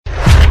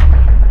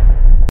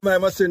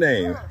Ma'am, what's your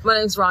name? My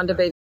name's Rhonda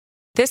Baby.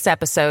 This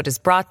episode is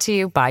brought to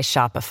you by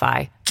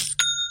Shopify.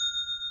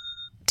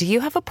 Do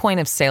you have a point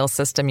of sale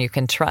system you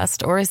can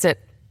trust, or is it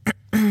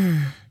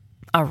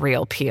a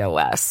real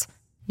POS?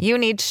 You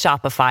need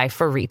Shopify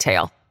for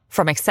retail.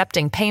 From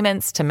accepting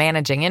payments to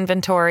managing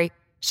inventory,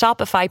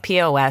 Shopify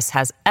POS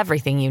has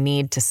everything you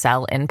need to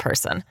sell in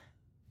person.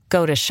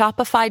 Go to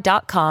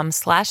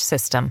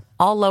shopify.com/system,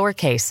 all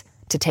lowercase,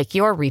 to take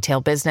your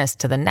retail business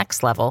to the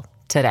next level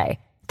today.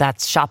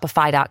 That's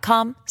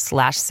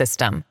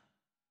shopify.com/system.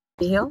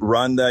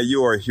 Rhonda,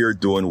 you are here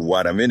doing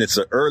what? I mean, it's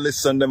an early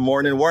Sunday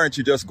morning. Why aren't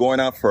you just going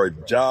out for a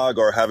jog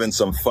or having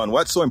some fun?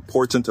 What's so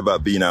important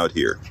about being out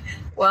here?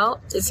 Well,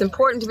 it's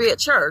important to be at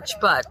church,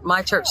 but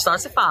my church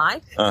starts at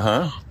 5.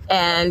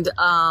 And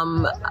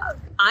I'm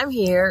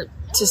here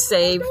to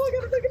save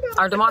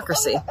our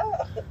democracy.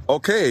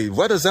 Okay,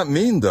 what does that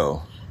mean,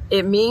 though?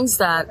 It means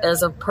that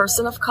as a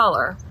person of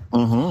color,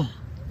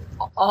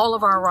 all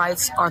of our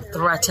rights are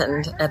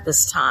threatened at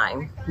this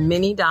time.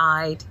 Many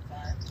died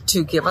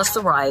to give us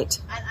the right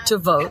to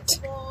vote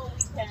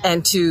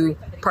and to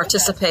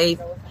participate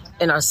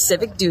in our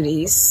civic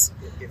duties.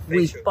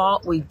 We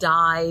fought, we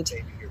died.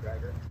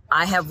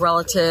 I have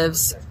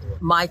relatives.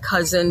 My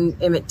cousin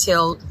Emmett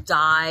Till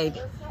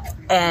died.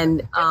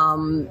 And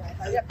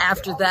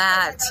after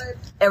that,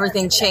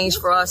 everything changed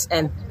for us,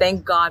 and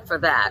thank God for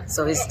that.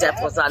 So his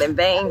death was not in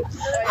vain.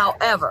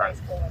 However,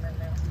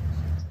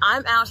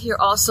 I'm out here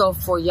also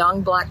for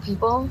young Black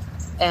people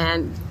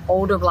and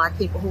older Black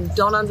people who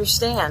don't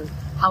understand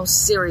how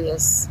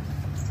serious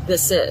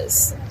this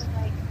is.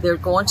 They're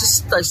going to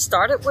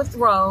start it with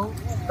Roe,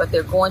 but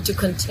they're going to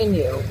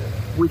continue.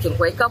 We could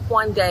wake up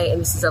one day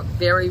and this is a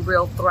very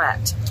real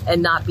threat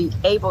and not be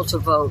able to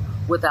vote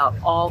without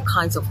all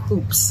kinds of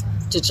hoops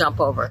to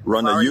jump over.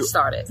 Rhonda,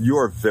 you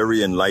are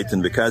very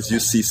enlightened because you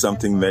see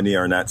something many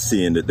are not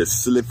seeing, that the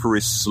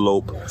slippery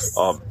slope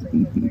of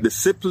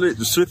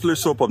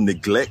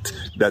neglect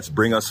that's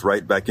bring us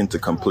right back into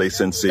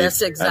complacency.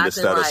 That's exactly and the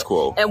status right.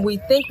 quo. And we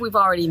think we've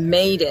already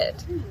made it,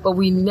 but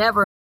we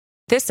never.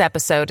 This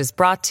episode is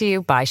brought to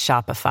you by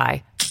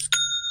Shopify.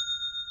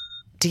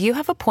 Do you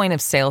have a point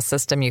of sale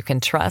system you can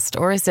trust,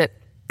 or is it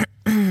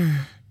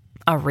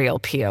a real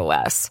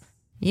POS?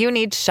 You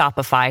need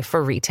Shopify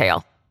for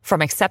retail.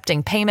 From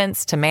accepting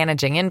payments to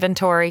managing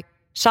inventory,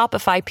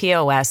 Shopify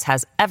POS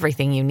has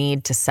everything you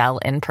need to sell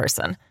in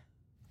person.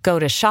 Go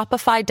to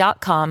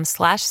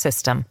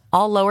shopify.com/system,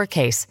 all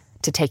lowercase,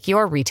 to take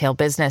your retail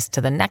business to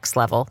the next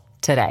level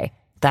today.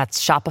 That's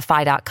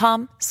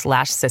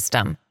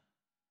shopify.com/system.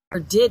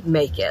 Did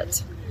make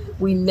it.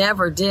 We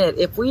never did.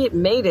 If we had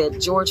made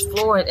it, George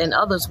Floyd and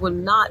others would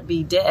not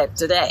be dead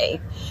today.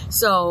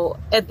 So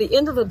at the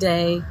end of the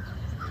day,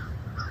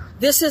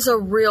 this is a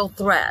real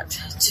threat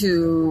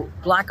to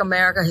Black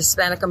America,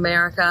 Hispanic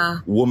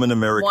America, women in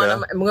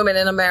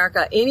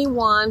America,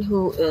 anyone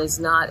who is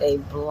not a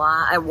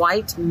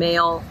white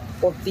male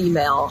or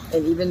female,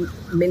 and even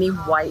many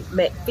white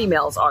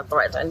females are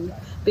threatened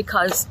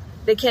because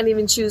they can't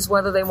even choose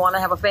whether they want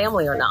to have a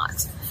family or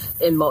not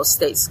in most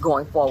states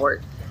going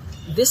forward.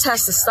 This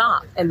has to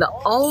stop. And the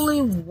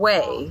only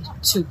way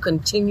to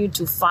continue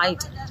to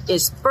fight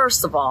is,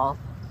 first of all,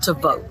 to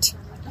vote.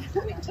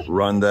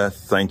 Rhonda,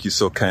 thank you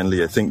so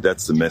kindly. I think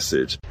that's the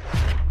message.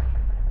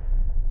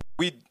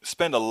 We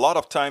spend a lot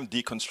of time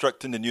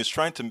deconstructing the news,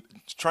 trying to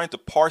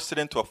parse it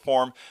into a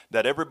form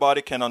that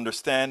everybody can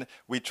understand.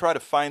 We try to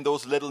find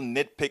those little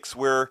nitpicks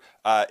where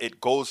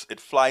it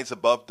flies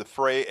above the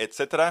fray,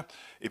 etc.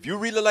 If you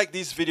really like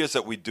these videos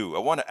that we do, I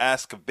want to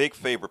ask a big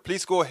favor.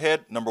 Please go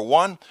ahead. Number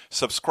 1,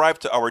 subscribe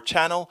to our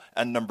channel.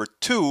 And number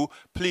 2,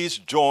 please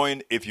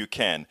join if you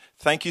can.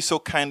 Thank you so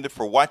kindly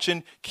for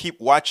watching.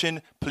 Keep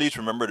watching. Please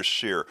remember to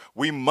share.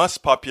 We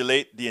must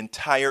populate the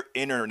entire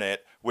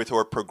internet with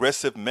our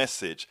progressive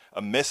message,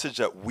 a message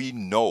that we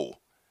know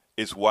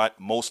is what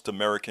most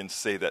Americans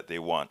say that they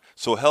want.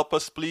 So help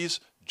us, please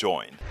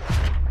join.